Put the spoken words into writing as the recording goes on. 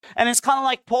And it's kind of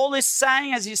like Paul is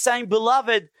saying, as he's saying,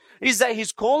 beloved, is that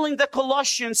he's calling the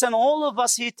Colossians and all of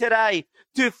us here today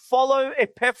to follow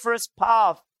Epaphras'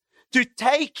 path, to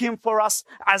take him for us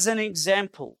as an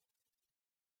example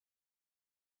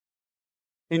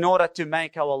in order to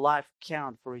make our life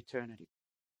count for eternity.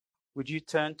 Would you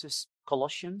turn to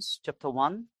Colossians chapter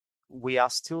 1? We are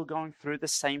still going through the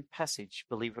same passage,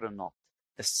 believe it or not.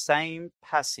 The same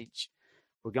passage.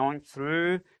 We're going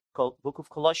through the book of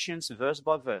Colossians verse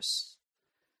by verse.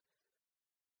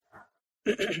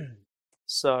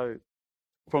 So,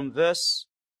 we'll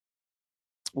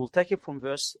take it from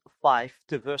verse 5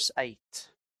 to verse 8.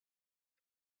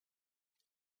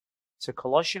 So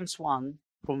Colossians 1,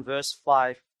 from verse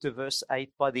 5 to verse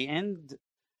 8. By the end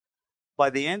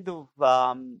of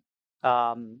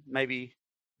maybe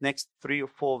next 3 or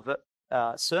 4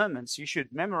 sermons, you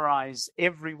should memorize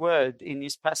every word in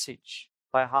this passage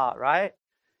by heart, right?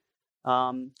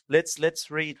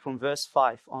 Let's read from verse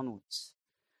 5 onwards.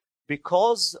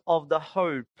 Because of the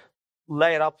hope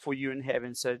laid up for you in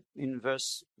heaven. So in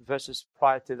verses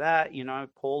prior to that,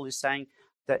 Paul is saying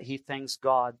that he thanks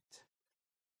God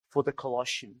for the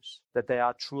Colossians, that they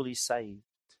are truly saved.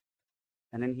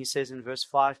 And then he says in verse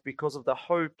 5, because of the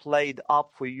hope laid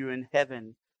up for you in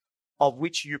heaven, of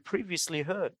which you previously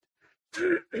heard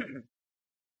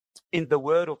in the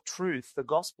word of truth, the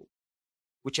gospel,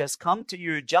 which has come to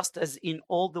you just as in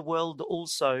all the world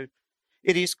also.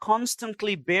 It is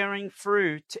constantly bearing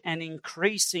fruit and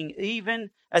increasing, even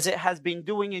as it has been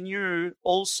doing in you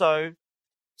also,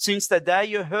 since the day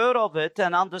you heard of it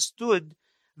and understood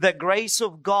the grace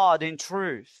of God in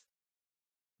truth,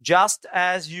 just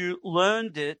as you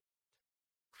learned it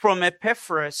from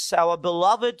Epaphras, our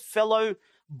beloved fellow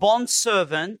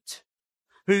bondservant,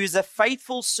 who is a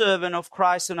faithful servant of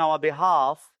Christ on our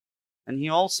behalf, and he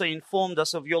also informed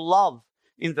us of your love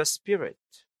in the Spirit.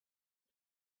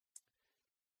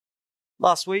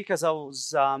 Last week, as I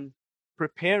was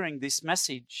preparing this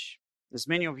message, as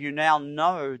many of you now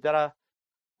know, that I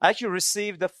actually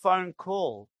received a phone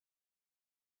call.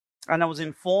 And I was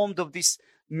informed of this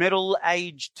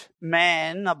middle-aged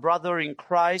man, a brother in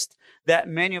Christ, that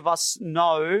many of us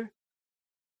know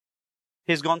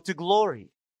has gone to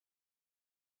glory.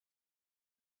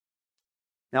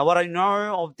 Now, what I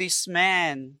know of this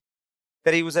man,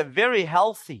 that he was a very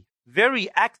healthy, very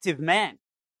active man.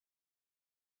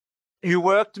 He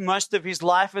worked most of his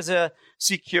life as a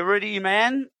security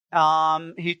man.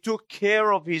 He took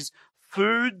care of his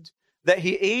food that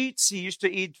he eats. He used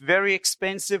to eat very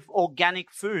expensive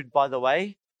organic food, by the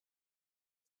way.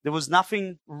 There was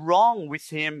nothing wrong with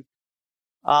him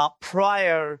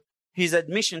prior his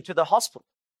admission to the hospital.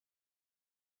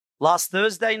 Last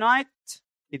Thursday night,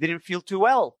 he didn't feel too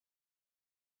well.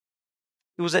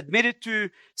 He was admitted to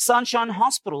Sunshine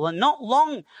Hospital, and not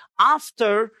long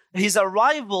after his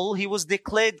arrival, he was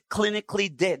declared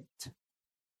clinically dead.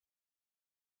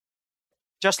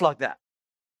 Just like that.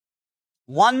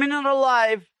 1 minute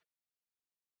alive,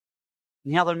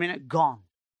 the other minute gone.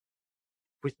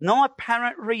 With no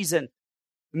apparent reason,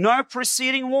 no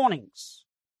preceding warnings.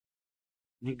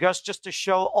 And it goes just to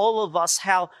show all of us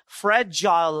how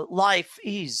fragile life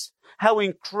is, how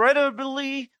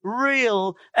incredibly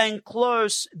real and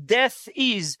close death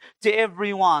is to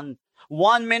everyone.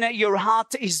 1 minute your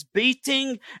heart is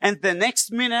beating, and the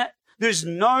next minute there's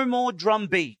no more drum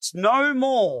beats, no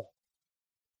more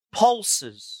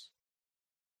pulses,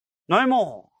 no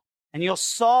more. And your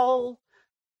soul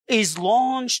is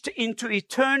launched into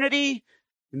eternity,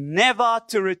 never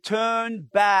to return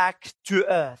back to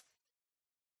earth.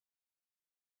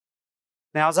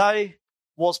 Now, as I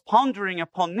was pondering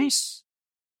upon this,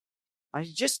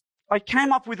 I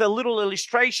came up with a little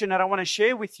illustration that I want to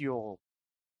share with you all.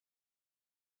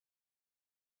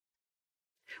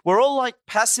 We're all like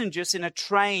passengers in a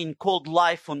train called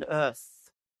life on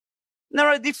earth. And there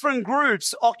are different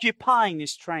groups occupying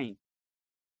this train.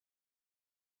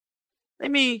 Let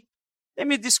me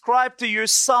describe to you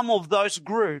some of those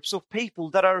groups of people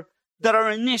that are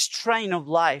in this train of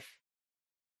life.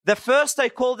 I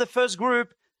call the first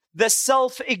group the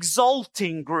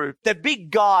self-exalting group, the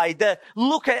big guy, the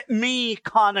look at me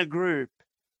kind of group.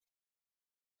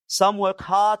 Some work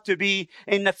hard to be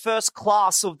in the first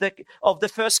class of the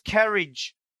first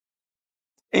carriage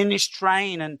in this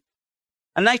train,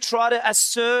 and they try to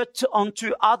assert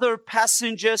onto other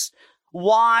passengers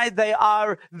why they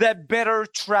are the better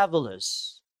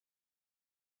travelers,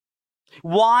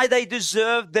 why they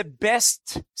deserve the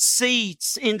best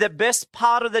seats in the best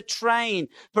part of the train,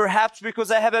 perhaps because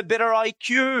they have a better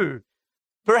IQ,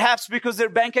 perhaps because their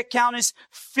bank account is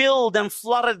filled and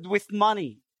flooded with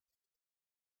money.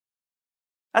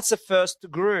 That's the first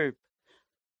group.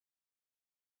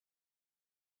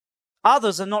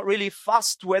 Others are not really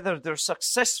fussed whether they're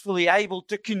successfully able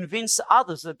to convince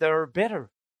others that they're better.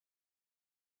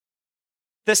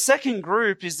 The second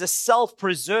group is the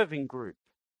self-preserving group.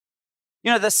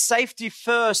 The safety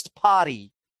first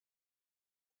party.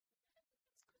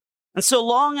 And so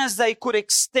long as they could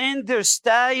extend their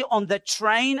stay on the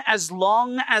train as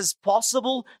long as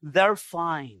possible, they're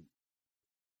fine.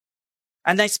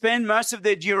 And they spend most of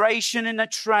their duration in a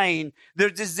train,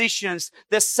 their decisions,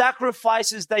 the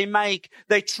sacrifices they make.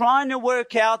 They're trying to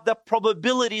work out the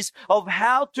probabilities of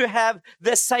how to have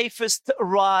the safest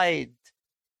ride.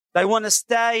 They want to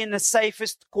stay in the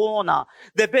safest corner,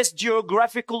 the best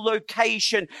geographical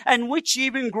location, and which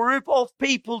even group of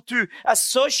people to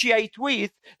associate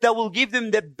with that will give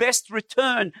them the best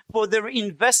return for their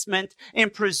investment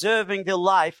in preserving their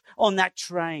life on that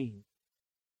train.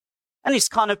 And these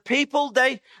kind of people,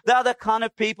 they're the kind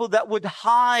of people that would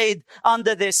hide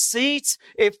under their seats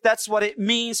if that's what it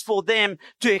means for them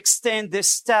to extend their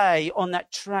stay on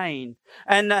that train.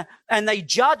 And they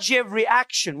judge every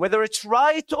action, whether it's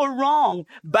right or wrong,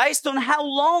 based on how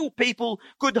long people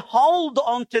could hold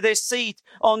onto their seat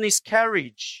on this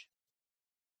carriage.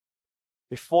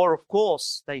 Before, of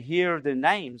course, they hear their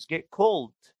names get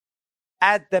called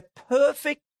at the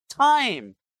perfect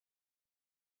time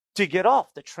to get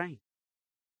off the train.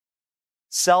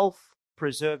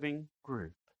 Self-preserving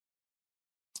group.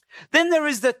 Then there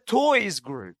is the toys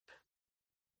group.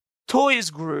 Toys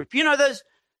group.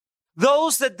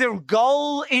 Those that their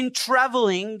goal in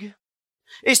traveling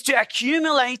is to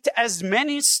accumulate as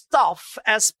many stuff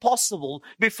as possible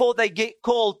before they get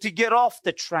called to get off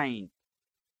the train.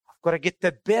 I've got to get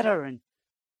the better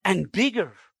and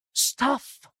bigger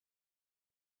stuff.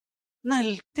 And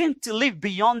they tend to live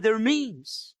beyond their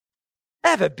means. They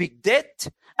have a big debt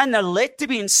and they're led to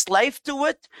be enslaved to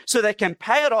it so they can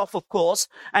pay it off, of course.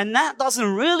 And that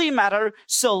doesn't really matter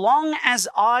so long as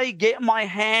I get my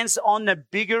hands on the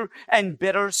bigger and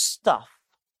better stuff.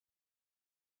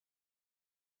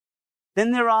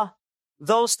 Then there are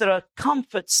those that are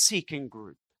comfort-seeking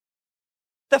group,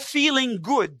 the feeling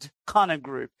good kind of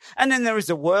group. And then there is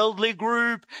the worldly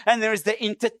group, and there is the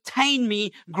entertain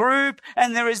me group,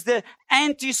 and there is the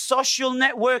antisocial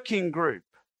networking group.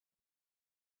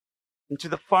 Into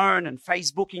the phone and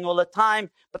Facebooking all the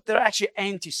time, but they're actually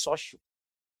antisocial.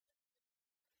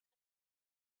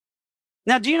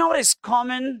 Now, do you know what is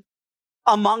common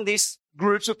among these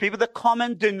groups of people? The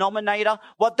common denominator,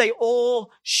 what they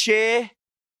all share?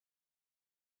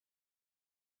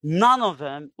 None of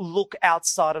them look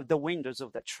outside of the windows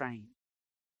of the train.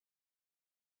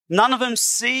 None of them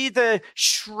see the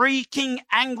shrieking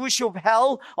anguish of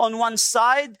hell on one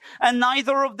side, and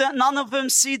none of them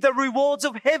see the rewards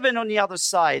of heaven on the other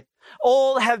side.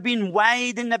 All have been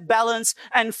weighed in the balance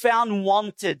and found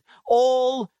wanted.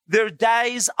 All their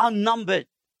days are numbered.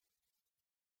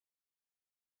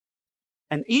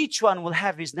 And each one will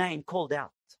have his name called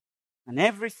out. And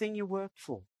everything you worked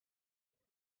for,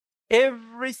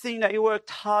 everything that you worked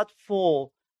hard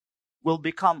for, will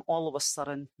become all of a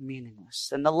sudden meaningless.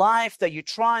 And the life that you're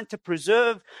trying to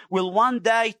preserve will one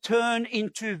day turn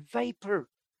into vapor.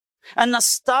 And the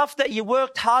stuff that you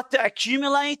worked hard to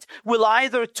accumulate will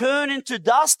either turn into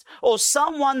dust, or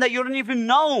someone that you don't even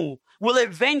know will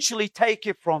eventually take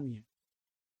it from you.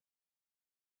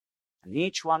 And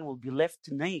each one will be left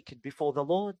naked before the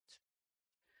Lord.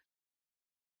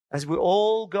 As we're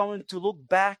all going to look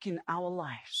back in our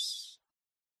lives,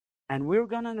 and we're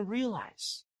going to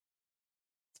realize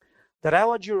that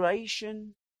our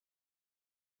duration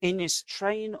in this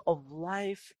train of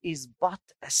life is but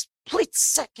a split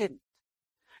second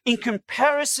in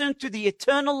comparison to the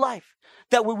eternal life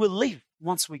that we will live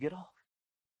once we get off.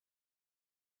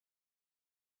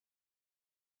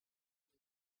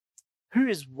 Who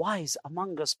is wise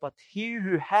among us but he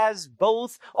who has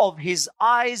both of his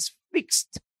eyes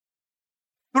fixed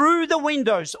through the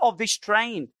windows of this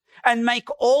train and make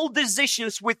all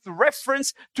decisions with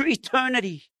reference to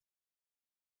eternity?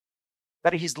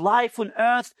 That his life on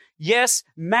earth, yes,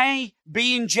 may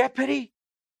be in jeopardy.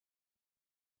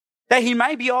 That he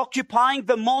may be occupying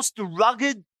the most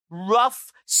rugged,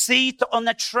 rough seat on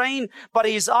the train, but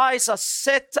his eyes are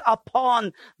set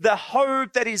upon the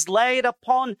hope that is laid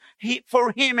upon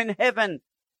for him in heaven,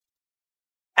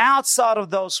 outside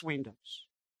of those windows.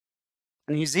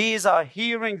 And his ears are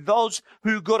hearing those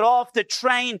who got off the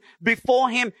train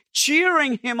before him,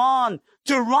 cheering him on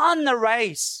to run the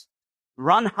race,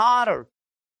 run harder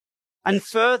and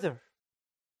further,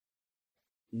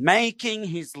 making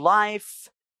his life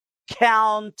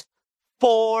count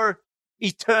for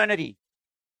eternity.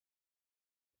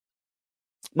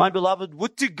 My beloved,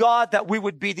 would to God that we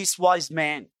would be this wise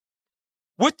man.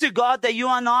 Would to God that you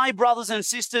and I, brothers and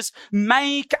sisters,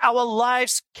 make our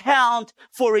lives count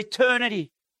for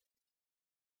eternity.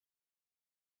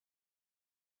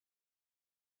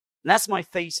 And that's my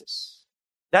thesis.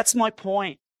 That's my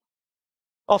point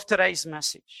of today's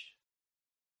message.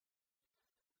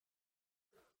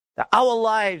 That our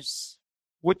lives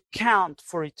would count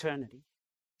for eternity.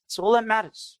 That's all that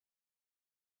matters.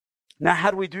 Now, how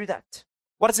do we do that?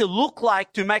 What does it look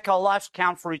like to make our lives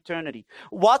count for eternity?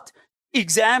 What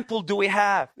example do we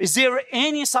have? Is there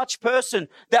any such person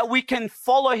that we can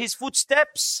follow his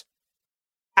footsteps?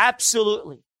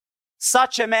 Absolutely.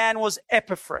 Such a man was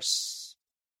Epaphras.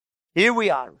 Here we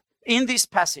are in this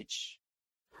passage,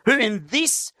 who in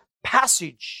this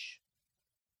passage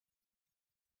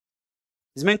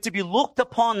is meant to be looked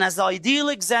upon as the ideal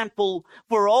example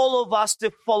for all of us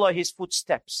to follow his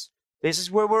footsteps. This is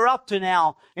where we're up to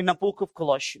now in the book of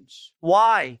Colossians.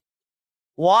 Why?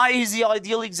 Why is he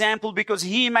ideal example? Because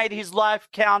he made his life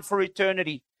count for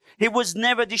eternity. He was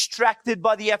never distracted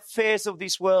by the affairs of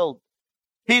this world.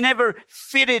 He never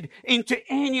fitted into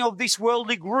any of these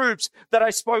worldly groups that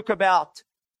I spoke about.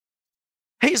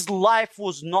 His life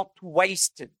was not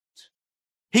wasted.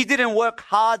 He didn't work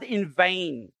hard in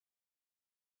vain.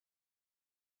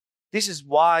 This is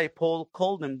why Paul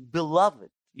called him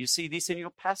beloved. You see this in your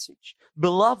passage.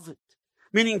 Beloved,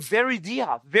 meaning very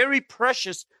dear, very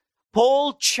precious.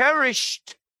 Paul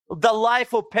cherished the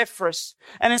life of Epaphras.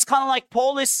 And it's kind of like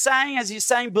Paul is saying, as he's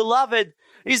saying beloved,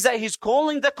 is that he's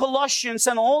calling the Colossians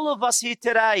and all of us here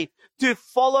today to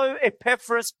follow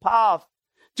Epaphras' path,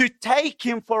 to take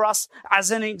him for us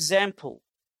as an example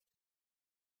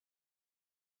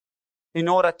in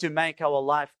order to make our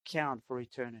life count for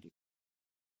eternity.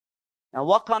 Now,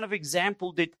 what kind of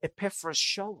example did Epaphras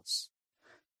show us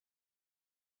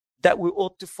that we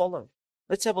ought to follow?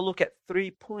 Let's have a look at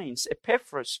 3 points.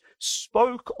 Epaphras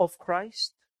spoke of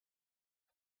Christ.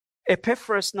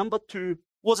 Epaphras, number 2,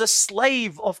 was a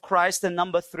slave of Christ. And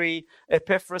number 3,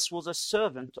 Epaphras was a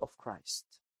servant of Christ.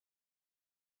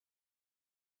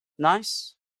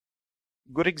 Nice?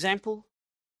 Good example?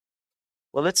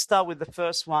 Well, let's start with the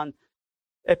first one.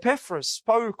 Epaphras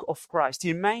spoke of Christ.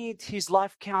 He made his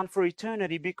life count for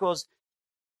eternity because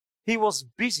he was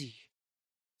busy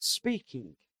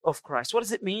speaking of Christ. What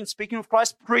does it mean? Speaking of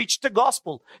Christ, preached the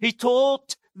gospel. He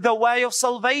taught the way of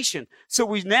salvation. So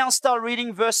we now start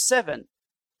reading verse 7.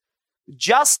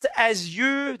 Just as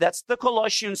you, that's the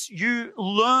Colossians, you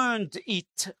learned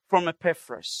it from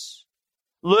Epaphras.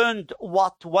 Learned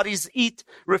what? What is it?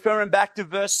 Referring back to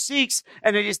verse 6.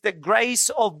 And it is the grace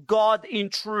of God in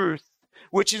truth,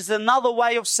 which is another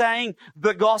way of saying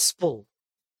the gospel.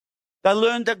 They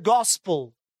learned the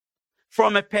gospel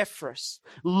from Epaphras.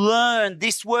 Learn,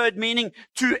 this word meaning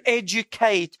to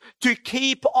educate, to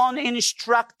keep on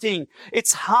instructing.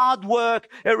 It's hard work.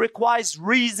 It requires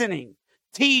reasoning,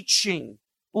 teaching,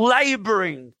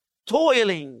 laboring,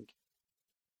 toiling.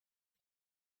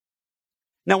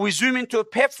 Now we zoom into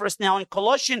Epaphras now in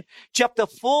Colossians chapter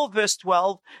 4 verse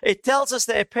 12. It tells us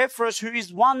that Epaphras, who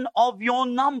is one of your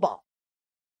number,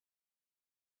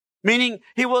 meaning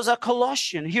he was a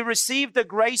Colossian. He received the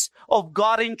grace of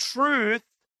God in truth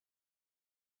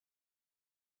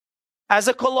as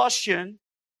a Colossian.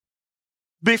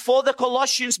 Before the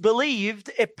Colossians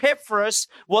believed, Epaphras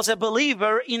was a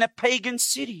believer in a pagan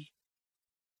city.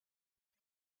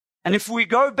 And if we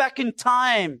go back in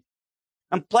time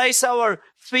and place our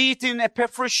feet in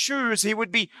Epaphras' shoes, he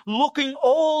would be looking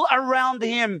all around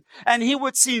him and he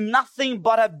would see nothing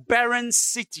but a barren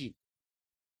city.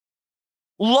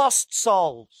 Lost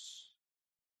souls,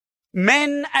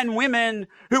 men and women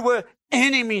who were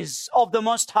enemies of the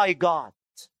Most High God.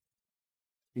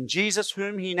 And Jesus,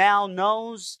 whom he now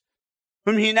knows,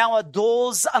 whom he now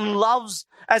adores and loves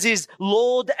as his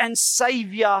Lord and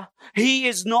Savior, he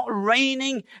is not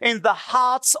reigning in the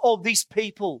hearts of these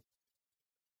people.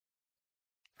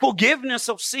 Forgiveness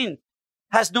of sin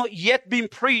has not yet been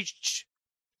preached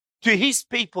to his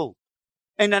people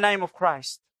in the name of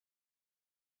Christ.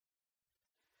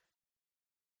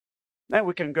 Now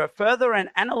we can go further and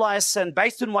analyze, and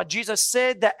based on what Jesus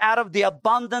said, that out of the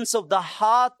abundance of the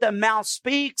heart, the mouth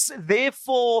speaks.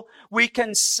 Therefore, we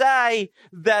can say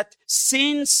that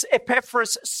since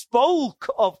Epaphras spoke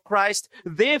of Christ,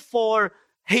 therefore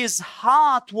his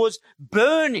heart was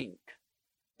burning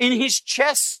in his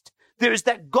chest. There is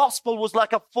that gospel was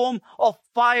like a form of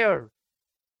fire.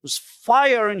 It was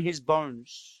fire in his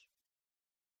bones.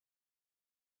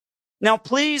 Now,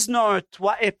 please note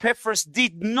what Epaphras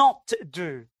did not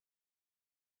do.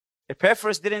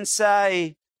 Epaphras didn't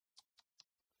say,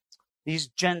 these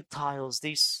Gentiles,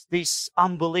 these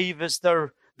unbelievers,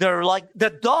 they're like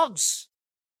the dogs.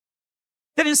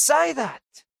 Didn't say that.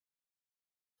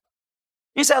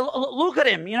 He said, look at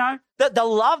him, they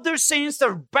love their sins.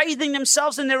 They're bathing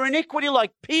themselves in their iniquity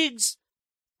like pigs.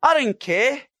 I don't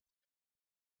care.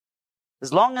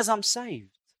 As long as I'm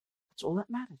saved, that's all that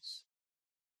matters.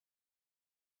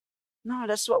 No,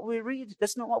 that's what we read.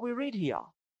 That's not what we read here.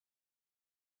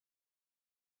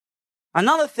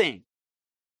 Another thing,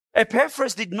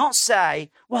 Epaphras did not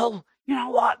say, well, you know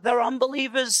what? They're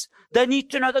unbelievers. They need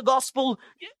to know the gospel.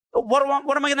 What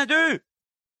am I going to do?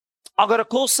 I've got to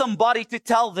call somebody to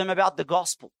tell them about the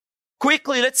gospel.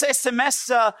 Quickly, let's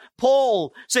SMS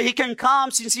Paul so he can come,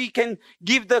 since he can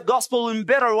give the gospel in a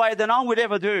better way than I would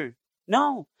ever do.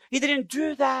 No, he didn't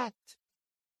do that.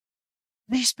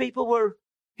 These people were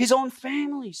his own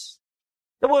families.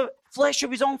 They were flesh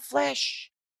of his own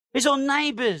flesh, his own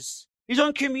neighbors, his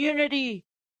own community.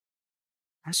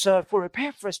 And so for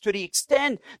Epaphras, to the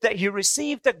extent that he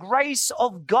received the grace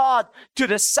of God, to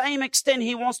the same extent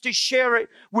he wants to share it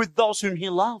with those whom he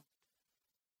loved.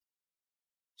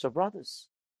 So brothers,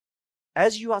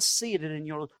 as you are seated in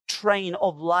your train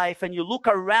of life and you look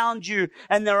around you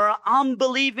and there are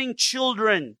unbelieving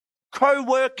children,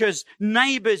 co-workers,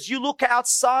 neighbors, you look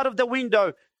outside of the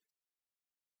window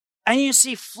and you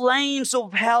see flames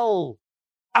of hell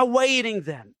awaiting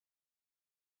them.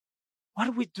 What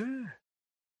do we do?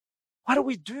 What do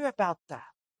we do about that?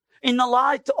 In the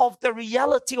light of the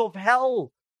reality of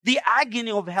hell, the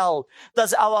agony of hell,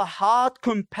 does our heart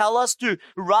compel us to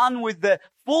run with the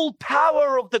full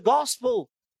power of the gospel,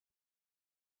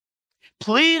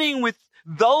 pleading with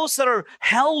those that are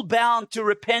hell-bound to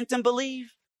repent and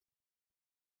believe?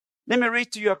 Let me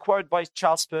read to you a quote by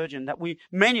Charles Spurgeon that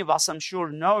many of us, I'm sure,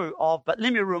 know of, but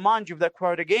let me remind you of that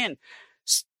quote again.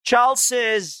 Charles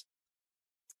says,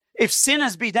 if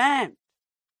sinners be damned,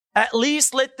 at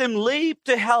least let them leap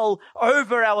to hell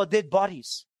over our dead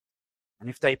bodies. And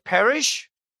if they perish,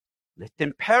 let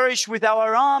them perish with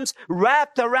our arms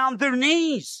wrapped around their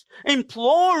knees,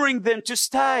 imploring them to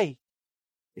stay.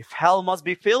 If hell must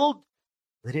be filled,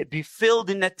 let it be filled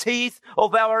in the teeth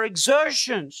of our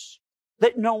exertions.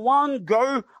 Let no one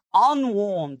go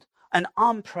unwarned and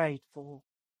unprayed for.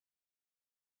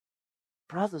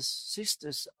 Brothers,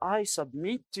 sisters, I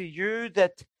submit to you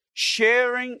that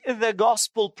sharing the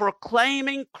gospel,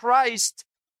 proclaiming Christ,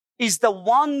 is the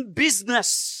one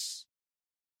business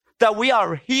that we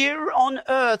are here on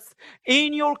earth,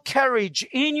 in your carriage,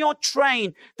 in your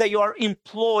train, that you are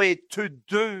employed to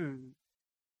do.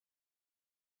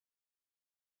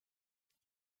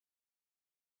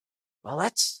 Well,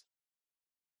 this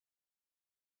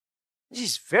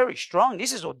is very strong.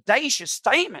 This is an audacious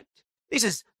statement. This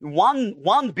is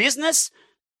one business.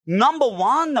 Number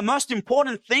one, the most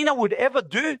important thing I would ever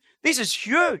do. This is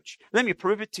huge. Let me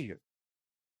prove it to you.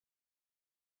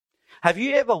 Have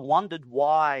you ever wondered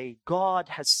why God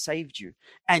has saved you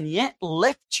and yet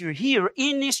left you here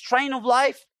in this train of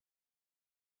life?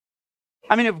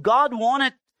 I mean, if God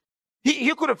wanted,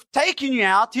 He could have taken you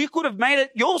out. He could have made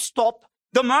it your stop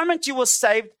the moment you were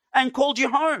saved and called you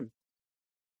home.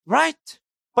 Right?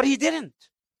 But He didn't.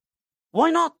 Why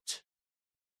not?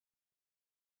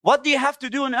 What do you have to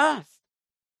do on earth?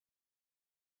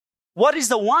 What is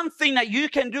the one thing that you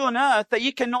can do on earth that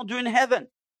you cannot do in heaven?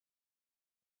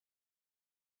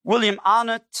 William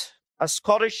Arnott, a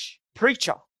Scottish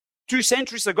preacher, 2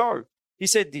 centuries ago, he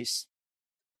said this.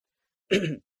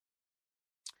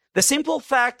 The simple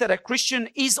fact that a Christian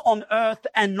is on earth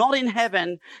and not in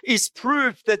heaven is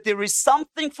proof that there is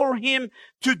something for him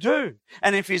to do.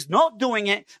 And if he's not doing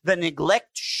it, the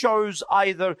neglect shows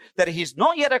either that he's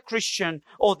not yet a Christian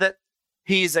or that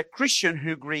he is a Christian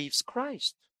who grieves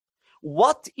Christ.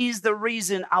 What is the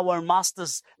reason our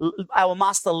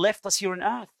master left us here on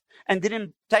earth and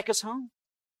didn't take us home?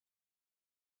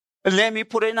 Let me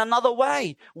put it in another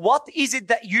way. What is it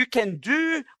that you can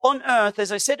do on earth,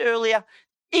 as I said earlier,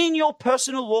 in your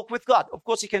personal walk with God? Of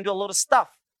course, you can do a lot of stuff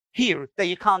here that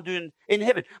you can't do in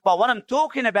heaven. But what I'm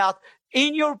talking about,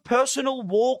 in your personal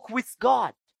walk with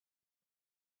God,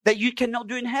 that you cannot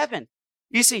do in heaven.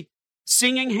 You see,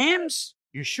 singing hymns,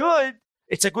 you should.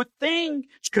 It's a good thing.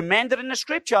 It's commanded in the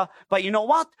scripture. But you know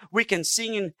what? We can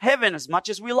sing in heaven as much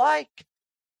as we like.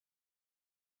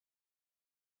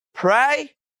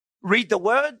 Pray, read the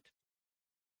word.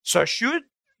 So should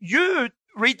you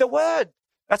read the word.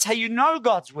 That's how you know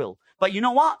God's will. But you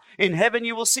know what? In heaven,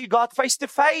 you will see God face to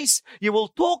face. You will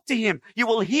talk to Him. You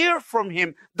will hear from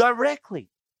Him directly.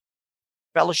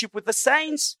 Fellowship with the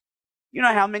saints. You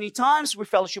know how many times we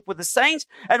fellowship with the saints,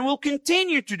 and we'll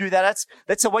continue to do that.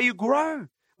 That's the way you grow.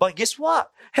 But guess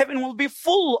what? Heaven will be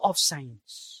full of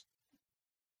saints.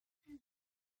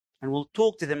 And we'll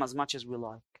talk to them as much as we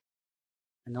like.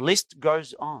 And the list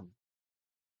goes on.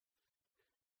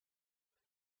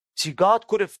 See, God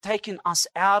could have taken us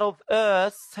out of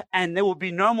earth and there would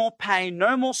be no more pain,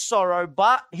 no more sorrow,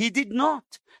 but He did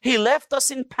not. He left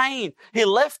us in pain. He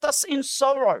left us in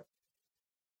sorrow.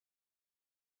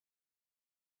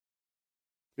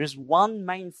 There's one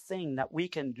main thing that we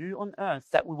can do on earth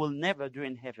that we will never do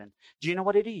in heaven. Do you know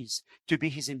what it is? To be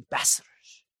His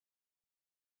ambassadors.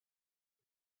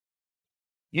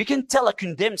 You can tell a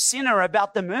condemned sinner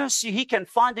about the mercy he can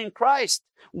find in Christ.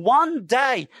 One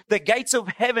day, the gates of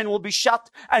heaven will be shut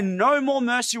and no more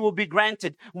mercy will be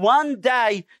granted. One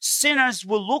day, sinners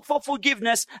will look for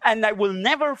forgiveness and they will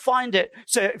never find it.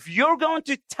 So if you're going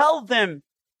to tell them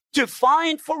to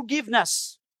find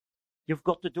forgiveness, you've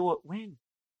got to do it when?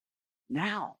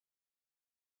 Now.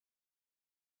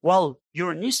 While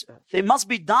you're on this earth. It must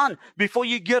be done before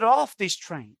you get off this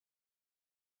train.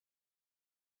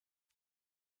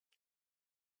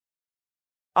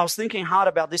 I was thinking hard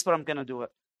about this, but I'm going to do it.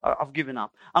 I've given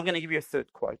up. I'm going to give you a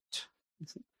third quote.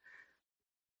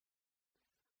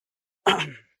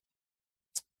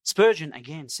 Spurgeon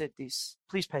again said this.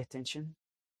 Please pay attention.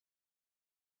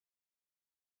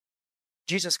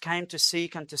 Jesus came to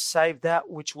seek and to save that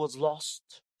which was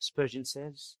lost, Spurgeon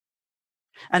says.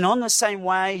 And on the same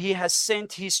way, He has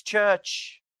sent His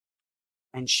church.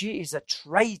 And she is a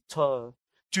traitor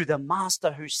to the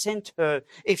Master who sent her,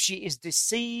 if she is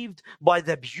deceived by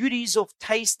the beauties of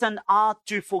taste and art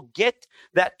to forget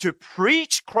that to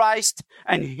preach Christ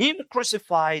and Him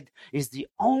crucified is the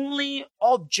only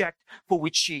object for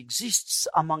which she exists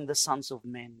among the sons of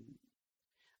men.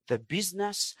 The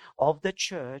business of the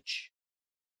church,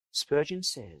 Spurgeon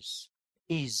says,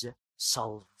 is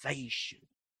salvation.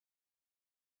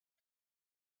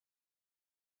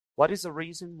 What is the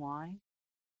reason why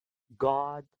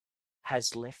God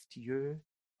has left you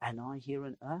and I here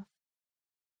on earth?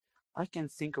 I can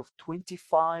think of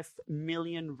 25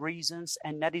 million reasons,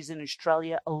 and that is in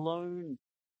Australia alone,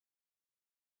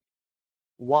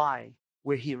 why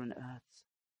we're here on earth.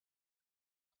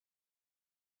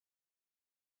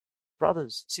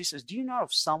 Brothers, sisters, do you know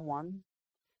of someone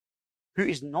who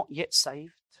is not yet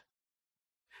saved?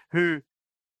 Who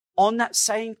on that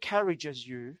same carriage as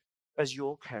you, as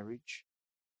your carriage,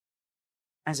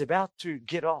 and is about to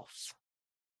get off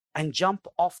and jump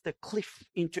off the cliff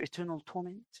into eternal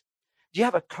torment? Do you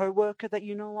have a co-worker that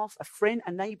you know of, a friend,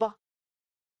 a neighbor?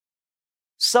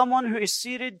 Someone who is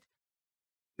seated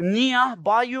near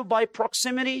by you by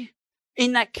proximity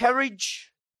in that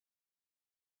carriage?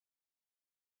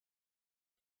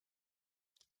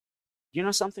 You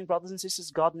know something, brothers and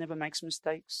sisters? God never makes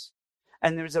mistakes.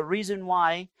 And there is a reason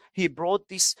why He brought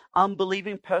this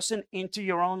unbelieving person into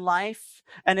your own life.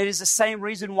 And it is the same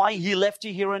reason why He left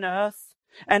you here on earth.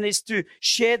 And is to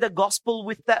share the gospel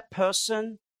with that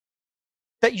person.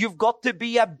 That you've got to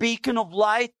be a beacon of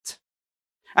light.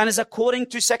 And as according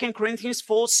to 2 Corinthians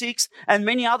 4:6 and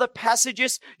many other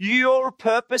passages, your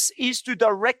purpose is to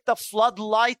direct the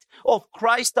floodlight of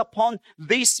Christ upon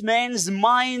this man's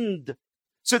mind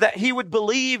so that he would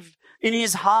believe in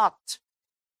his heart.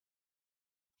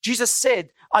 Jesus said,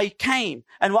 I came.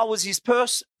 And what was His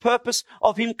purpose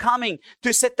of Him coming?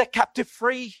 To set the captive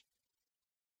free.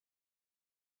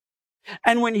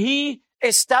 And when He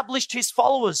established His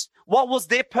followers, what was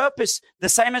their purpose? The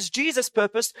same as Jesus'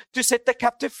 purpose, to set the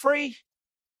captive free.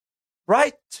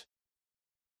 Right?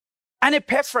 And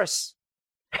Epaphras,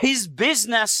 his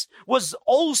business was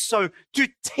also to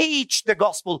teach the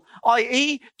gospel,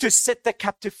 i.e. to set the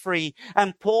captive free.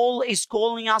 And Paul is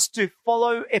calling us to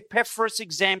follow Epaphras'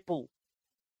 example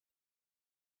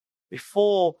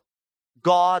before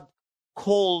God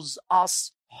calls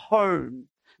us home.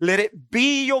 Let it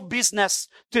be your business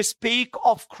to speak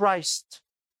of Christ.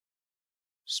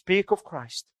 Speak of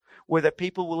Christ. Whether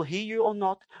people will hear you or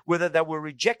not, whether they will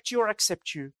reject you or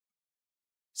accept you,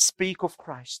 speak of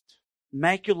Christ.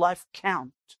 Make your life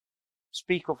count.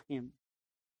 Speak of Him.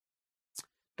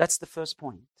 That's the first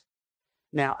point.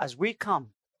 Now, as we come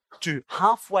to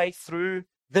halfway through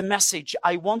the message,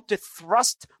 I want to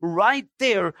thrust right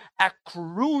there a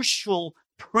crucial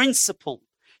principle.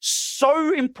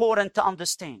 So important to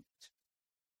understand.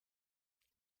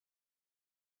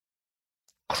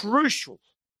 Crucial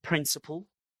principle.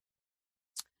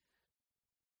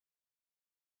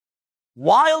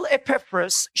 While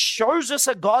Epaphras shows us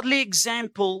a godly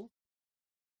example,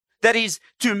 that is,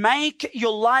 to make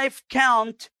your life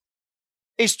count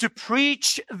is to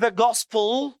preach the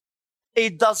gospel,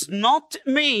 it does not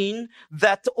mean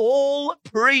that all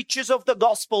preachers of the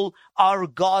gospel are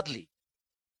godly.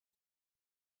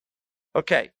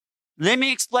 Okay, let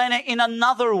me explain it in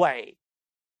another way.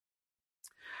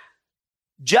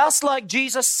 Just like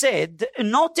Jesus said,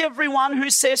 not everyone who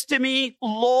says to me,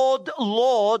 Lord,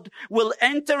 Lord, will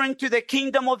enter into the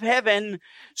kingdom of heaven.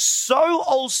 So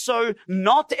also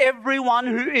not everyone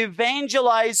who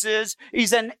evangelizes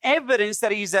is an evidence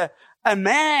that he's a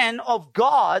man of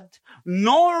God,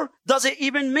 nor does it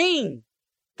even mean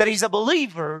that he's a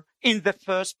believer in the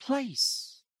first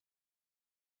place.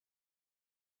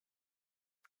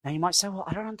 Now you might say, well,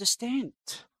 I don't understand.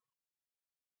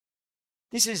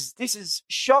 This is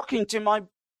shocking to my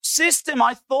system.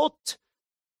 I thought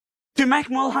to make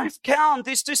my life count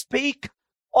is to speak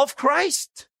of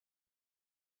Christ.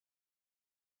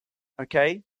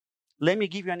 Okay, let me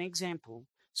give you an example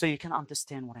so you can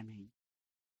understand what I mean.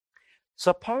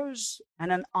 Suppose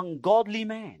an ungodly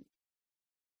man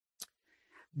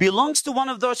belongs to one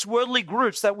of those worldly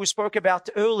groups that we spoke about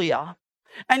earlier,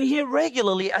 and he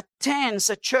regularly attends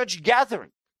a church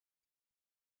gathering.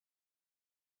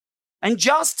 And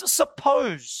just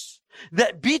suppose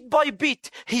that bit by bit,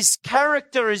 his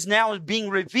character is now being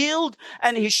revealed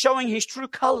and he's showing his true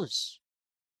colors.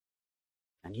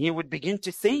 And he would begin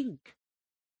to think,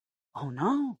 oh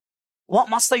no, what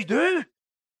must I do?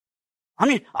 I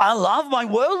mean, I love my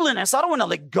worldliness. I don't want to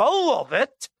let go of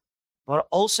it. But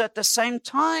also at the same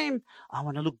time, I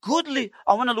want to look goodly.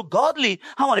 I want to look godly.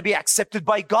 I want to be accepted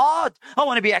by God. I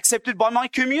want to be accepted by my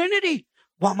community.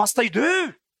 What must I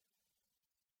do?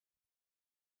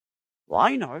 Well,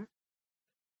 I know.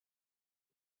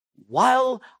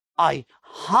 While I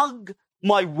hug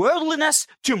my worldliness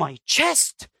to my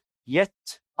chest,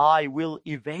 yet I will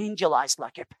evangelize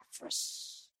like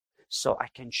Epaphras, so I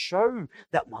can show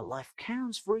that my life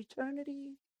counts for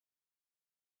eternity.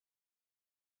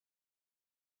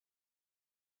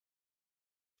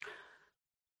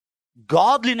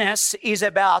 Godliness is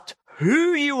about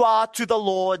who you are to the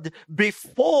Lord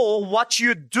before what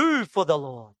you do for the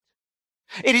Lord.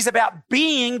 It is about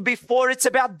being before it's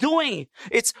about doing.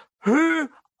 It's who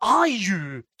are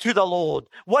you to the Lord?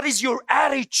 What is your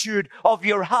attitude of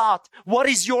your heart? What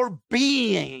is your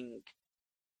being?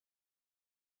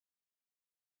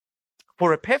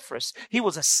 For Epaphras, he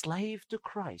was a slave to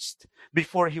Christ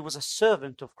before he was a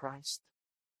servant of Christ.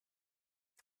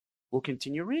 We'll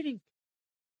continue reading.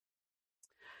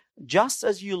 Just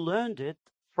as you learned it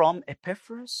from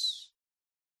Epaphras.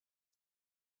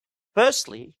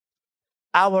 Firstly,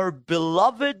 our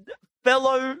beloved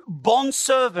fellow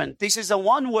bondservant. This is a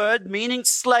one word meaning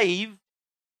slave.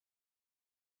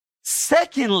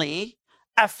 Secondly,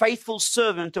 a faithful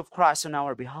servant of Christ on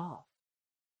our behalf.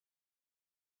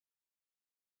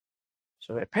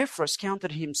 So Epaphras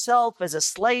counted himself as a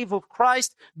slave of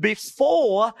Christ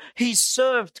before he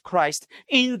served Christ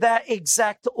in that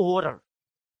exact order.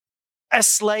 A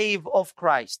slave of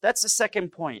Christ. That's the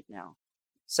second point now.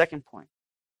 Second point.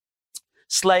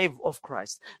 Slave of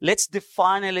Christ. Let's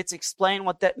define it. Let's explain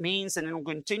what that means, and then we'll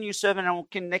continue serving and we'll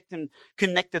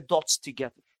connect the dots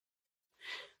together.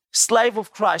 Slave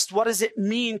of Christ. What does it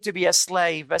mean to be a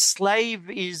slave? A slave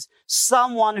is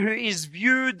someone who is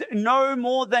viewed no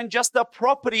more than just the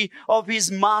property of his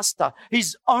master.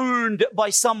 He's owned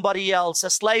by somebody else. A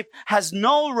slave has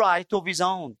no right of his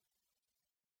own.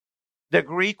 The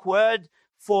Greek word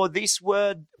for this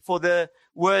word, for the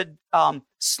word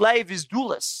slave, is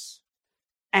doulos.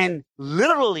 And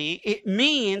literally, it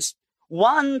means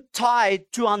one tied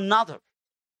to another.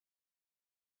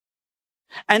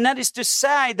 And that is to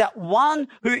say that one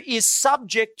who is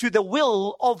subject to the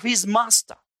will of his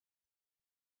master.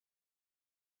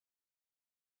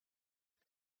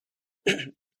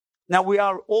 Now we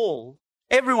are all,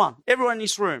 everyone in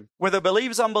this room, whether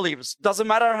believers or unbelievers, doesn't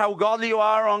matter how godly you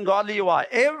are or ungodly you are,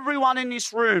 everyone in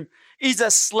this room is a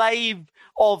slave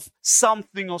of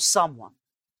something or someone.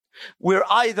 We're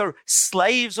either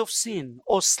slaves of sin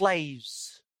or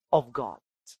slaves of God.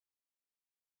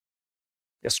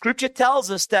 The scripture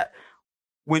tells us that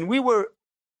when we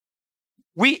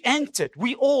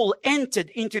all entered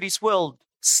into this world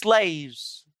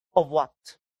slaves of what?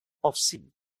 Of sin.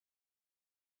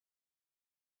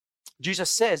 Jesus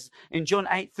says in John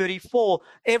 8:34,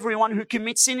 everyone who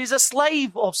commits sin is a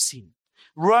slave of sin.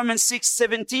 Romans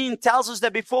 6:17 tells us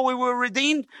that before we were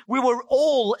redeemed, we were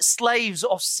all slaves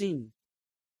of sin.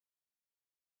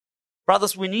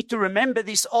 Brothers, we need to remember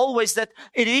this always, that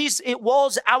it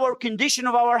was our condition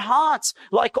of our hearts,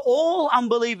 like all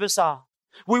unbelievers are.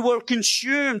 We were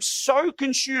so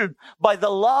consumed by the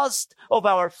lust of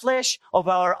our flesh, of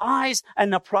our eyes,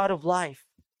 and the pride of life,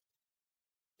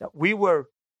 that we were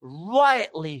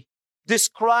rightly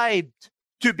described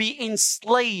to be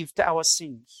enslaved to our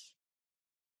sins.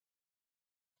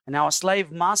 And our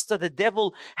slave master, the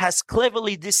devil, has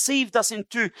cleverly deceived us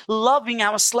into loving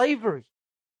our slavery.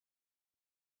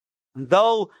 And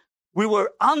though we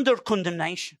were under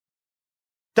condemnation,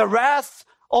 the wrath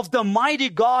of the mighty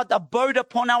God abode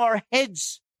upon our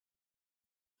heads.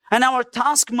 And our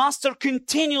taskmaster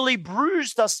continually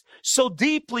bruised us so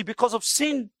deeply because of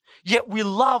sin. Yet we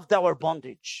loved our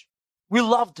bondage. We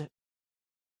loved it.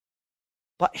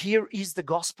 But here is the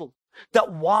gospel,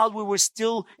 that while we were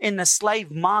still in the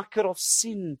slave market of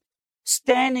sin,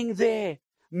 standing there,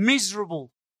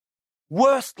 miserable,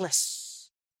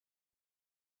 worthless,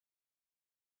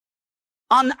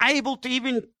 unable to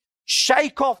even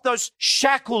shake off those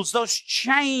shackles, those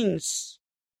chains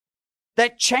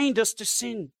that chained us to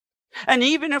sin. And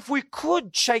even if we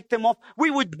could shake them off,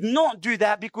 we would not do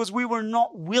that because we were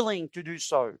not willing to do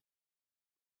so.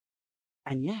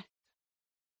 And yet,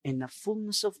 in the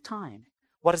fullness of time,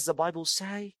 what does the Bible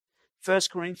say? 1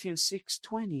 Corinthians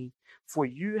 6:20, for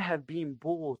you have been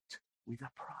bought with a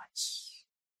price.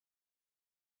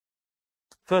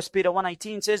 1 Peter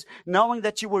 1:18 says, knowing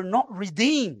that you were not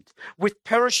redeemed with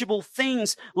perishable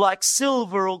things like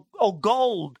silver or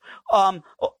gold,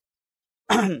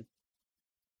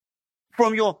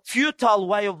 from your futile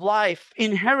way of life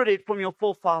inherited from your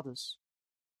forefathers.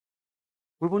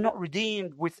 We were not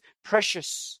redeemed with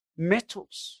precious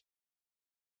metals.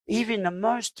 Even the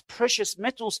most precious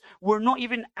metals were not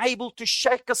even able to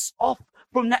shake us off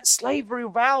from that slavery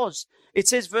of ours. It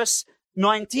says, verse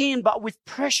 19, but with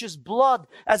precious blood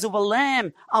as of a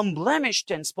lamb,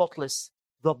 unblemished and spotless,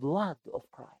 the blood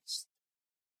of Christ.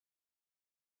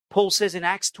 Paul says in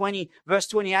Acts 20, verse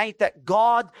 28, that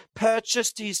God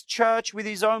purchased his church with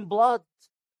his own blood.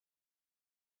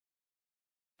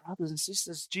 Brothers and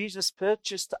sisters, Jesus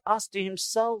purchased us to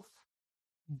himself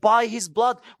by his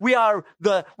blood.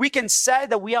 We can say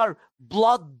that we are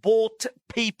blood-bought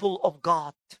people of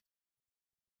God.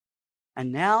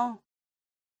 And now,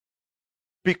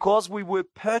 because we were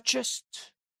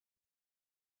purchased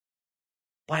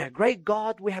by a great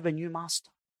God, we have a new master.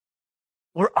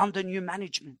 We're under new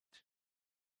management.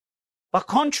 But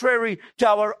contrary to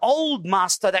our old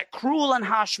master, that cruel and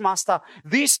harsh master,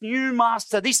 this new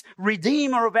master, this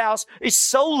Redeemer of ours is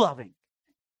so loving.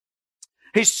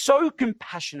 He's so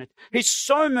compassionate. He's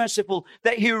so merciful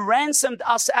that he ransomed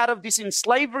us out of this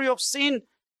slavery of sin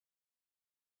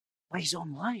by his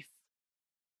own life.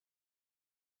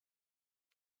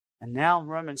 And now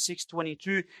Romans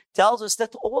 6:22 tells us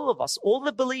that all of us, all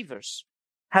the believers,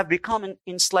 have become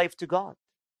enslaved to God.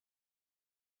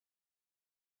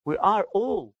 We are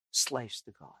all slaves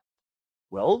to God.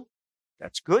 Well,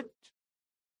 that's good.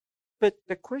 But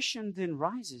the question then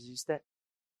rises is that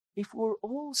if we're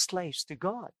all slaves to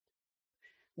God,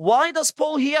 why does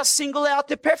Paul here single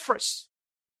out Epaphras?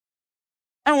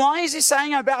 And why is he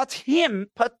saying about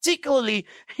him, particularly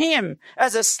him,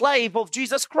 as a slave of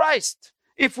Jesus Christ?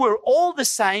 If we're all the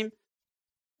same,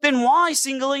 then why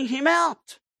singling him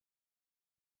out?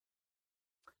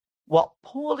 What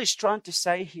Paul is trying to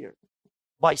say here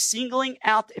by singling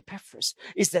out Epaphras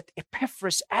is that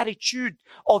Epaphras' attitude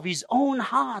of his own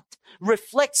heart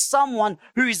reflects someone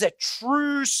who is a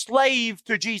true slave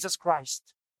to Jesus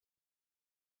Christ.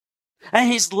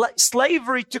 And his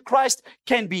slavery to Christ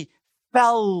can be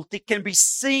felt, it can be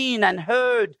seen and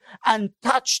heard and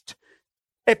touched.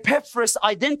 Epaphras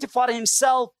identified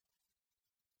himself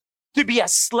to be a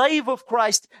slave of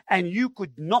Christ, and you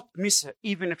could not miss it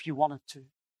even if you wanted to.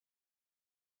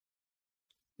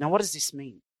 Now, what does this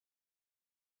mean?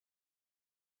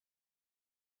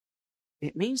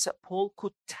 It means that Paul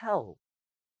could tell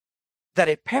that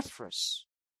Epaphras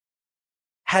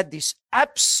had this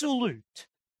absolute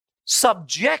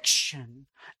subjection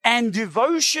and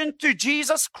devotion to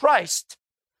Jesus Christ,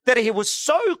 that he was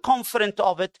so confident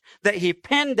of it that he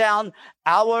penned down,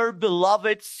 our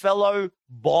beloved fellow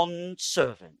bond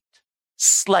servant,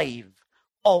 slave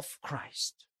of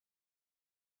Christ.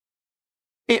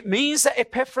 It means that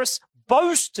Epaphras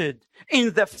boasted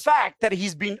in the fact that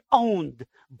he's been owned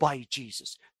by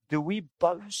Jesus. Do we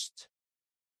boast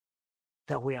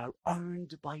that we are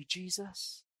owned by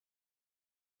Jesus?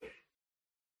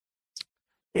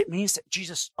 It means that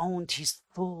Jesus owned his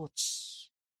thoughts.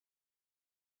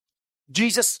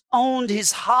 Jesus owned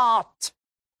his heart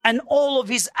and all of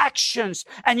his actions.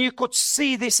 And you could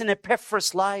see this in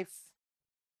Epaphras' life.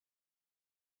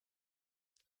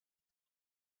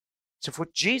 So for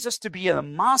Jesus to be a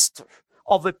master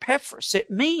of Epaphras, it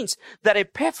means that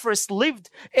Epaphras lived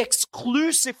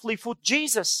exclusively for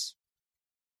Jesus.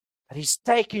 That he's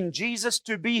taken Jesus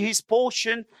to be his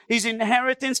portion, his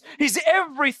inheritance, his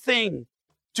everything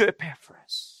to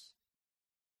Epaphras.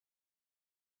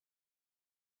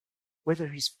 Whether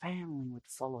his family would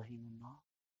follow him or not,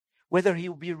 whether he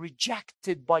will be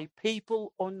rejected by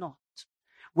people or not,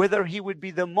 whether he would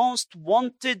be the most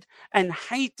wanted and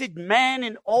hated man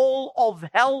in all of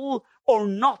hell or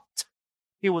not.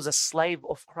 He was a slave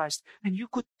of Christ. And you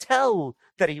could tell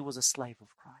that he was a slave of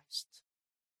Christ.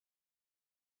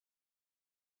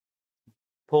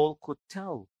 Paul could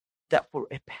tell that for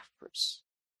Epaphras,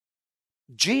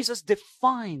 Jesus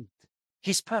defined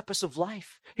his purpose of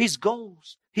life, his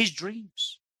goals, his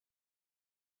dreams.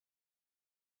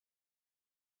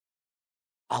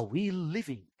 Are we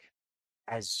living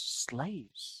as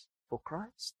slaves for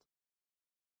Christ?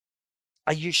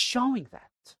 Are you showing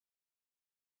that?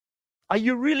 Are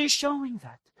you really showing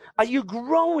that? Are you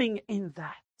growing in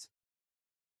that?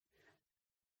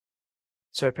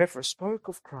 So Epaphras spoke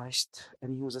of Christ,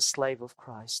 and he was a slave of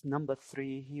Christ. Number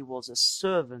 3, he was a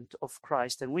servant of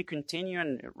Christ. And we continue,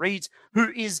 and it reads,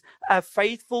 who is a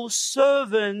faithful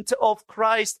servant of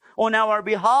Christ on our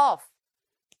behalf.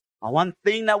 And one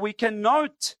thing that we can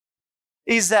note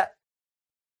is that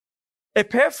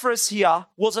Epaphras here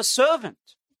was a servant.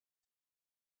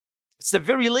 It's the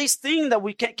very least thing that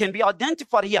we can be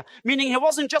identified here, meaning he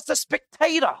wasn't just a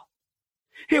spectator.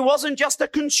 He wasn't just a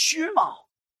consumer.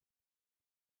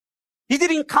 He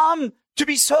didn't come to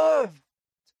be served.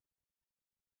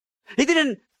 He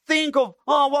didn't think of,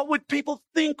 what would people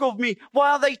think of me?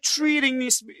 Why are they treating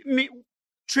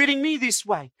me this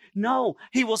way? No,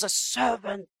 he was a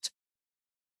servant.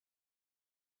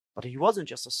 But he wasn't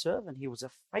just a servant, he was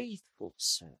a faithful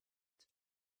servant.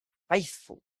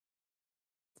 Faithful.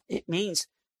 It means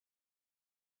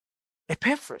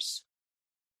Epaphras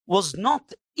was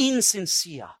not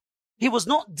insincere. He was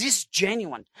not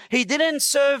disgenuine. He didn't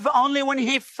serve only when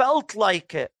he felt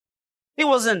like it. He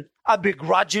wasn't a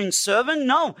begrudging servant.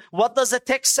 No. What does the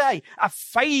text say? A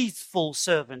faithful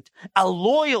servant, a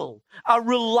loyal, a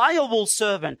reliable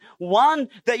servant, one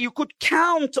that you could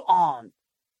count on.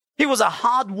 He was a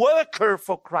hard worker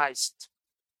for Christ.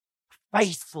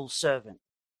 Faithful servant.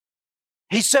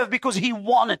 He served because he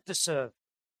wanted to serve.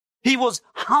 He was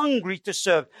hungry to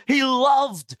serve. He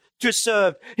loved to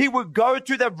serve. He would go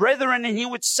to the brethren and he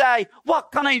would say,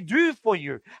 what can I do for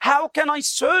you? How can I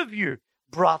serve you,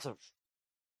 brother?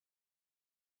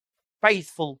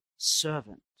 Faithful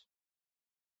servant.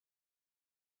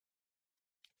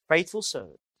 Faithful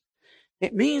servant.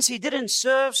 It means he didn't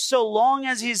serve so long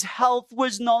as his health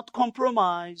was not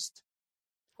compromised,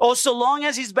 or so long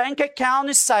as his bank account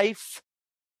is safe.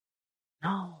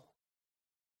 No.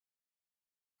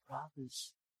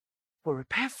 Brothers, for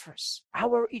Epaphras,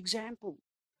 our example,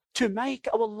 to make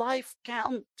our life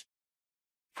count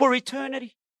for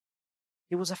eternity,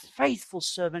 he was a faithful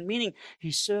servant, meaning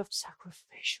he served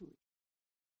sacrificially.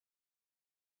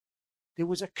 There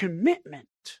was a commitment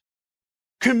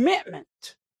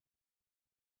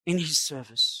in his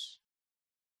service.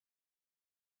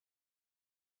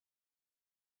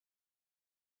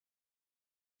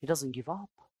 He doesn't give up.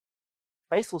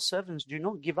 Faithful servants do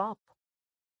not give up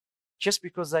just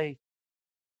because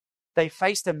they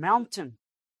faced a mountain,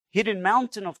 hidden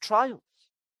mountain of trials.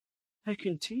 They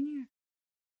continue.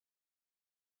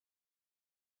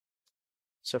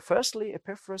 So firstly,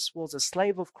 Epaphras was a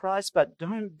slave of Christ, but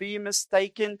don't be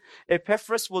mistaken.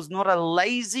 Epaphras was not a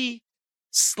lazy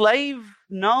slave.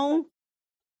 No.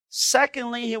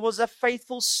 Secondly, he was a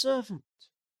faithful servant.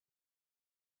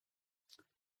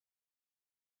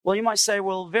 Well, you might say,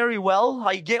 well, very well.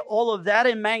 I get all of that.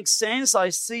 It makes sense. I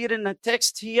see it in the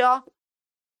text here.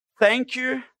 Thank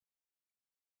you.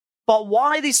 But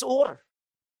why this order?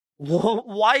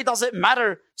 Why does it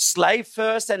matter slave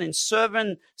first and then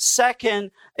servant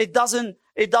second? It doesn't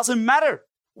matter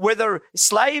whether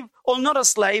slave or not a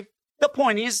slave. The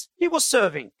point is, he was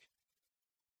serving.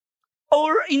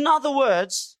 Or in other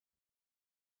words,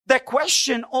 the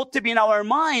question ought to be in our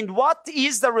mind, what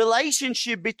is the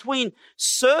relationship between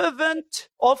servant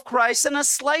of Christ and a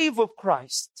slave of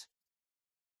Christ?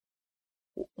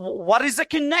 What is the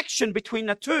connection between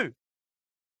the two?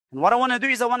 And what I want to do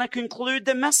is I want to conclude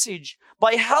the message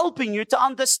by helping you to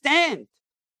understand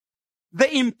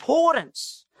the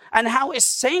importance and how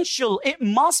essential it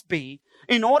must be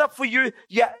in order for you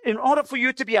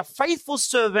to be a faithful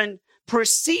servant.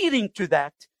 Proceeding to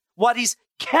that, what is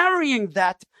carrying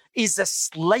that is the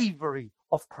slavery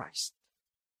of Christ.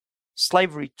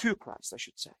 Slavery to Christ, I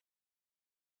should say.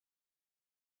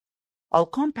 I'll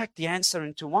compact the answer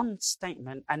into one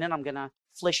statement and then I'm going to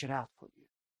flesh it out for you.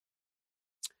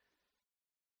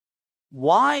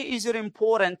 Why is it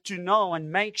important to know and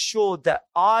make sure that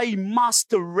I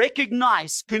must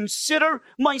recognize, consider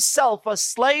myself a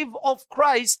slave of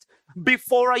Christ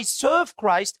before I serve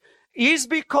Christ? Is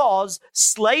because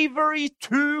slavery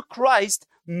to Christ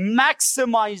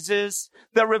maximizes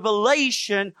the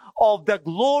revelation of the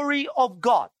glory of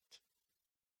God.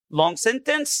 Long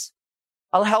sentence,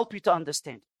 I'll help you to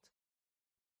understand it.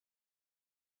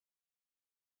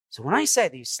 So when I say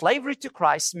this, slavery to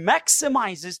Christ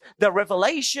maximizes the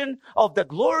revelation of the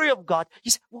glory of God,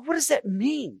 you say, well, what does that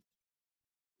mean?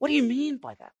 What do you mean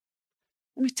by that?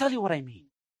 Let me tell you what I mean.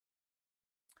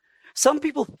 Some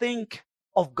people think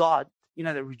of God, they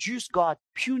reduce God,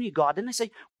 puny God, and they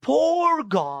say, poor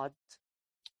God.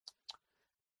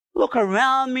 Look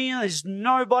around me, there's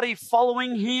nobody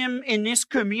following him in this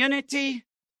community.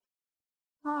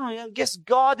 Oh, I guess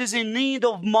God is in need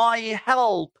of my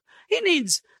help. He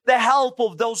needs the help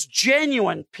of those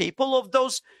genuine people, of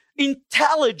those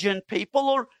intelligent people,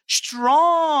 or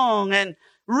strong and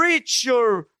rich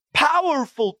or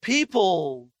powerful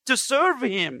people to serve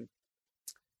him.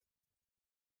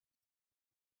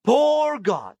 Poor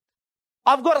God.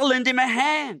 I've got to lend him a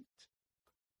hand.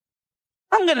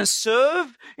 I'm going to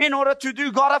serve in order to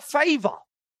do God a favor.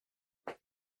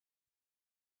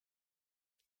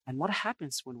 And what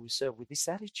happens when we serve with this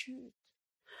attitude?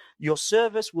 Your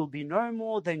service will be no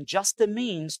more than just a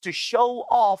means to show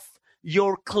off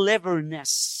your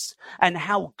cleverness and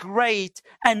how great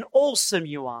and awesome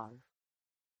you are.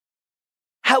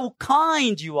 How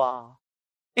kind you are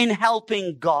in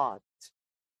helping God.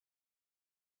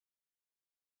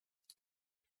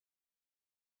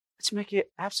 Let's make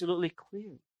it absolutely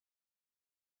clear.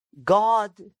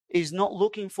 God is not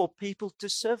looking for people to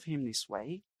serve him this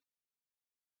way.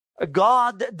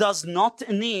 God does not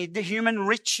need human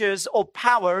riches or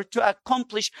power to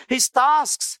accomplish his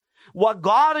tasks. What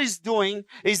God is doing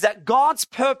is that God's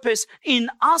purpose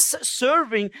in us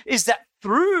serving is that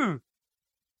through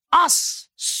us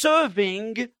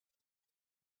serving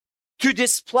to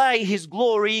display his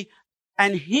glory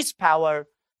and his power,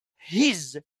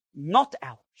 his, not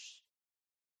ours.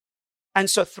 And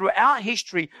so throughout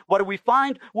history, what do we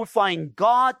find? We find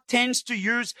God tends to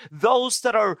use those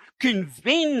that are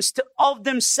convinced of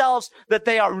themselves that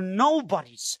they are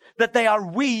nobodies, that they are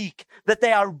weak, that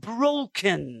they are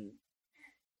broken.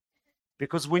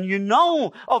 Because when you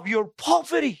know of your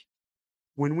poverty,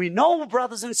 when we know,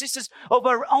 brothers and sisters, of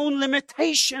our own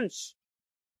limitations,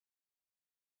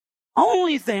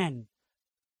 only then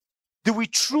do we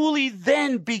truly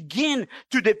then begin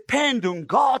to depend on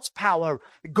God's power,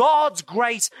 God's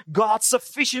grace, God's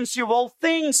sufficiency of all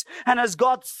things. And as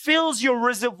God fills your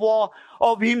reservoir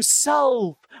of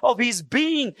himself, of his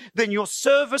being, then your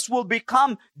service will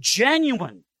become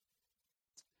genuine,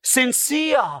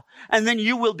 sincere, and then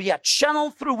you will be a channel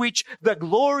through which the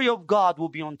glory of God will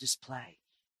be on display.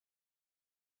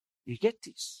 You get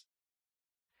this?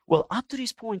 Well, up to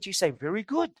this point, you say, very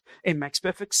good. It makes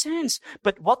perfect sense.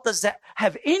 But what does that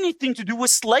have anything to do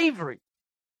with slavery?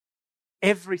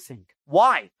 Everything.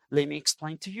 Why? Let me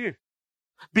explain to you.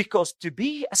 Because to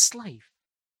be a slave,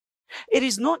 it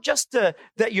is not just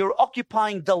that you're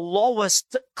occupying the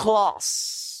lowest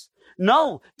class.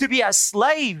 No, to be a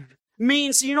slave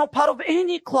means you're not part of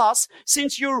any class.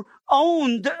 Since you're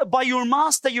owned by your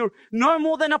master, you're no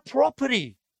more than a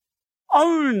property.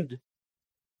 Owned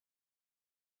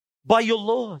by your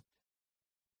Lord.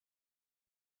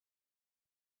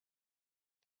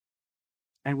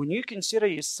 And when you consider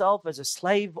yourself as a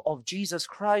slave of Jesus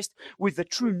Christ with the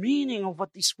true meaning of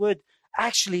what this word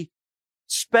actually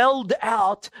spelled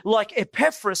out, like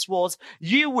Epaphras was,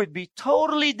 you would be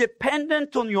totally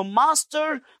dependent on your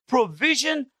master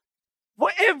provision for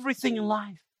everything in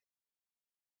life.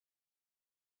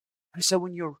 And so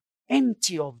when you're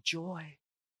empty of joy,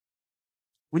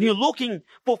 when you're looking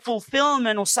for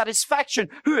fulfillment or satisfaction,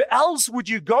 who else would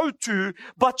you go to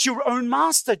but your own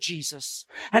master, Jesus?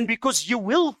 And because you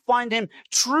will find him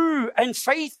true and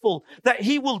faithful, that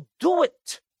he will do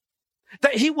it,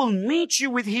 that he will meet you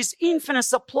with his infinite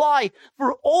supply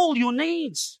for all your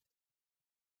needs.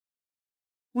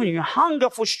 When you hunger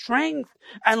for strength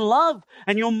and love,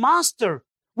 and your master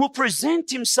will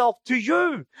present himself to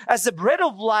you as the bread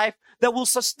of life that will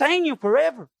sustain you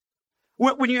forever.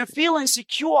 When you feel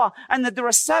insecure and that there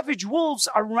are savage wolves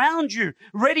around you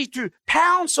ready to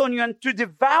pounce on you and to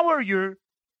devour you,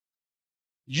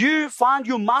 you find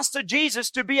your master Jesus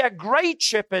to be a great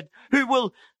shepherd who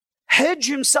will hedge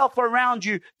himself around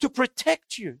you to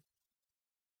protect you.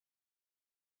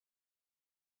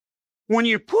 When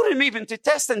you put him even to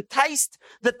test and taste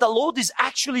that the Lord is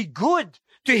actually good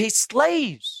to his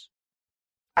slaves,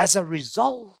 as a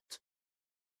result,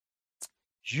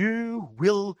 you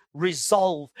will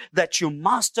resolve that your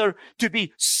master to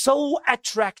be so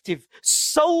attractive,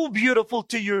 so beautiful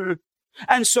to you.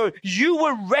 And so you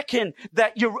will reckon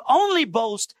that your only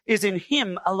boast is in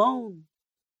him alone.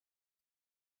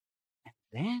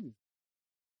 then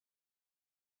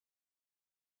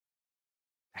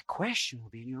a question will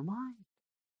be in your mind.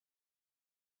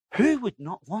 Who would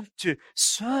not want to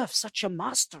serve such a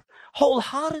master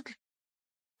wholeheartedly?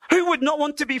 Who would not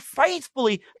want to be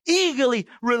faithfully, eagerly,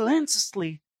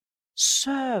 relentlessly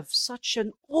serve such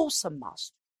an awesome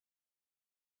master?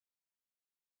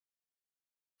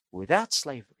 Without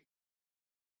slavery,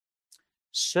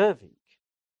 serving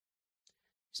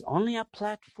is only a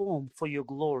platform for your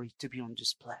glory to be on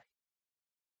display.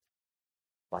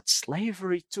 But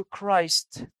slavery to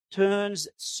Christ turns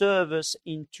service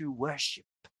into worship.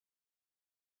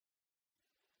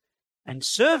 And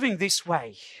serving this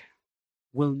way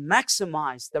will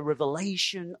maximize the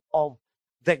revelation of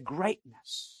the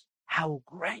greatness, how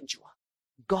grandeur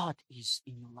God is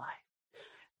in your life.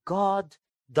 God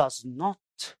does not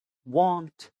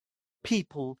want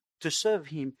people to serve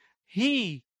Him.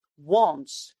 He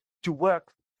wants to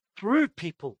work through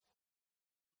people,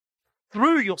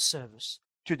 through your service,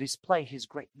 to display His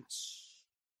greatness.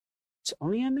 It's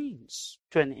only a means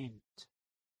to an end.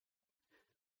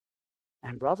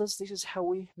 And brothers, this is how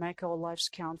we make our lives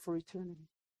count for eternity.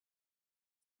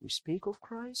 We speak of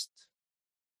Christ.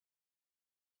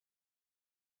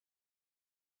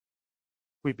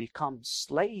 We become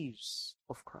slaves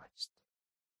of Christ.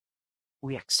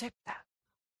 We accept that.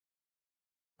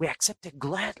 We accept it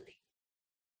gladly.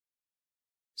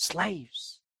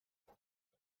 Slaves.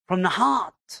 From the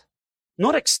heart.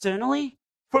 Not externally,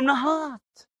 from the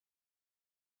heart.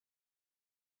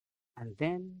 And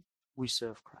then we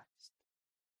serve Christ.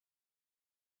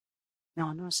 Now,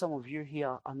 I know some of you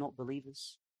here are not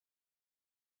believers.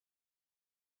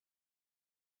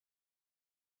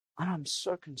 And I'm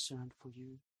so concerned for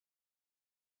you.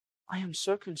 I am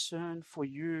so concerned for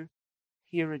you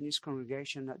here in this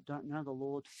congregation that don't know the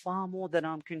Lord, far more than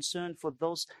I'm concerned for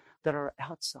those that are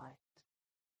outside.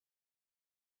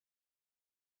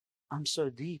 I'm so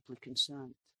deeply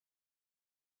concerned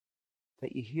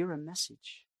that you hear a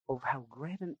message of how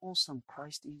great and awesome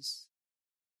Christ is,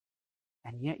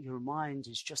 and yet your mind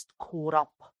is just caught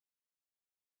up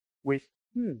with,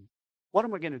 what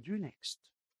am I going to do next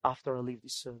after I leave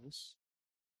this service?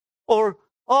 Or,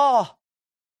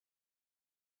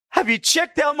 have you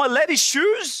checked out my lady's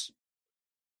shoes?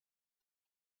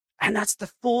 And that's the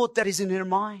thought that is in her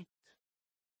mind.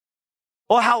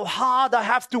 Or how hard I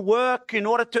have to work in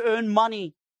order to earn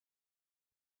money.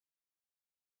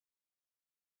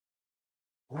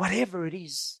 Whatever it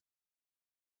is.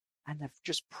 And they've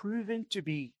just proven to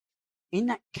be in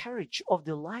that carriage of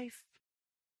their life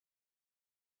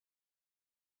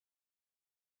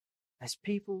as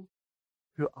people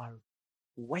who are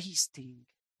wasting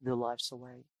their lives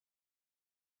away.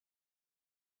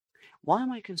 Why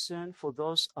am I concerned for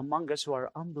those among us who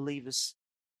are unbelievers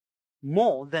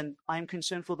more than I'm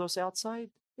concerned for those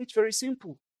outside? It's very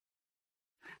simple.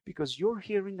 Because you're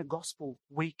hearing the gospel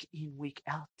week in, week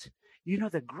out. You know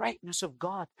the greatness of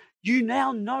God. You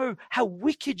now know how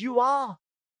wicked you are.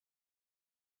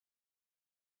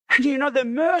 And you know the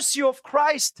mercy of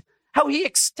Christ, how He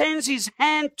extends His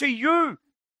hand to you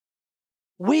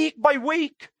week by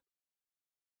week,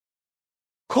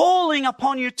 calling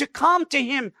upon you to come to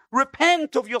Him,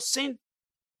 repent of your sin,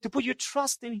 to put your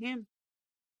trust in Him,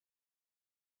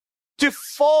 to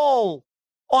fall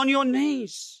on your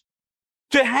knees,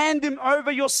 to hand Him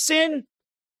over your sin,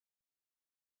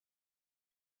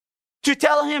 to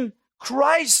tell Him,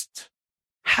 Christ,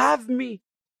 have me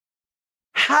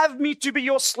to be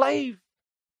your slave,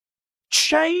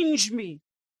 change me,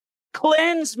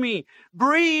 cleanse me,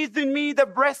 breathe in me the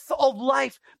breath of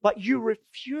life, but you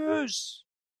refuse.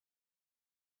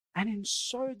 And in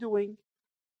so doing,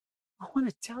 I want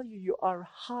to tell you, you are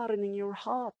hardening your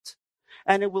heart.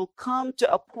 And it will come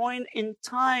to a point in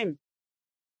time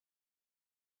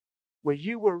where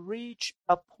you will reach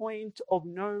a point of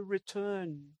no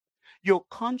return. Your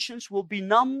conscience will be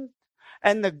numbed,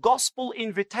 and the gospel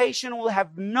invitation will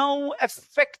have no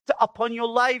effect upon your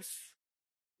life.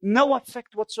 No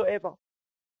effect whatsoever.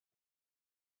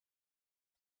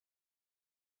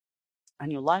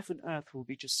 And your life on earth will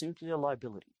be just simply a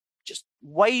liability. Just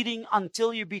waiting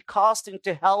until you be cast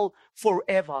into hell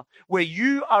forever, where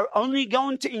you are only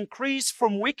going to increase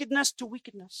from wickedness to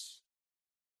wickedness.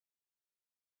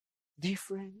 Dear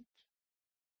friend,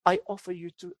 I offer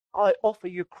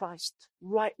you Christ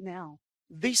right now,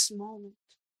 this moment.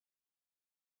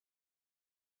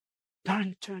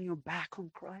 Don't turn your back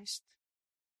on Christ.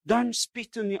 Don't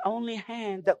spit on the only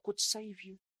hand that could save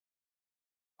you.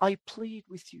 I plead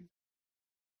with you.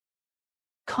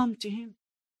 Come to Him.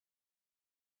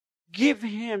 Give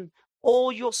Him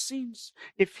all your sins.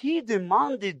 If He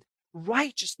demanded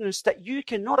righteousness that you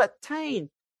cannot attain,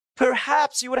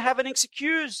 perhaps you would have an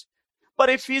excuse. But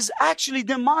if he's actually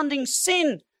demanding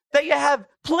sin that you have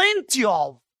plenty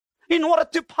of in order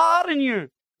to pardon you,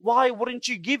 why wouldn't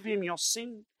you give him your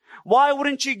sin? Why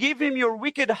wouldn't you give him your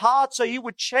wicked heart so he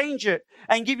would change it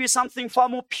and give you something far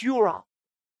more purer,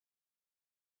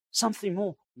 something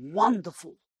more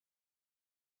wonderful?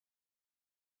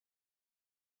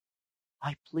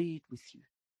 I plead with you.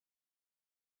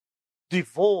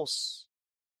 Divorce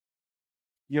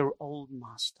your old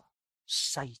master,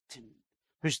 Satan,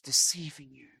 who's deceiving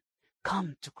you.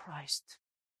 Come to Christ.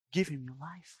 Give him your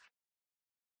life.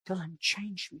 Tell him,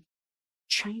 change me.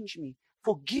 Change me.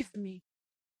 Forgive me.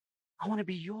 I want to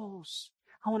be yours.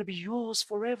 I want to be yours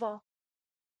forever.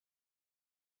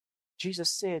 Jesus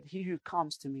said, he who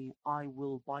comes to me, I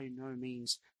will by no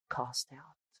means cast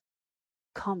out.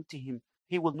 Come to him.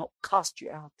 He will not cast you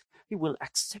out. He will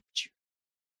accept you.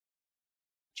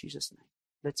 In Jesus' name,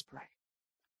 let's pray.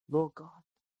 Lord God,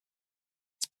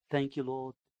 thank you,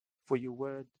 Lord, for your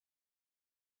word.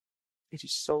 It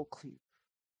is so clear.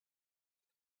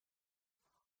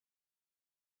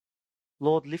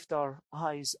 Lord, lift our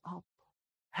eyes up.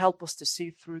 Help us to see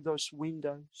through those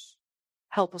windows.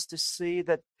 Help us to see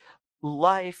that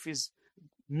life is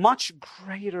much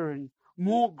greater and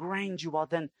more grandeur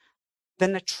than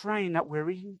the train that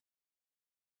we're in.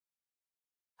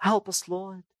 Help us,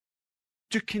 Lord,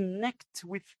 to connect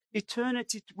with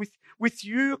eternity, with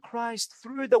you, Christ,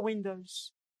 through the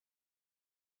windows.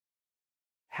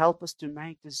 Help us to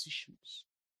make decisions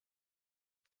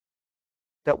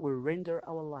that will render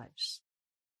our lives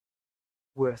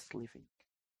worth living.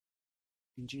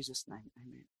 In Jesus' name,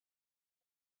 amen.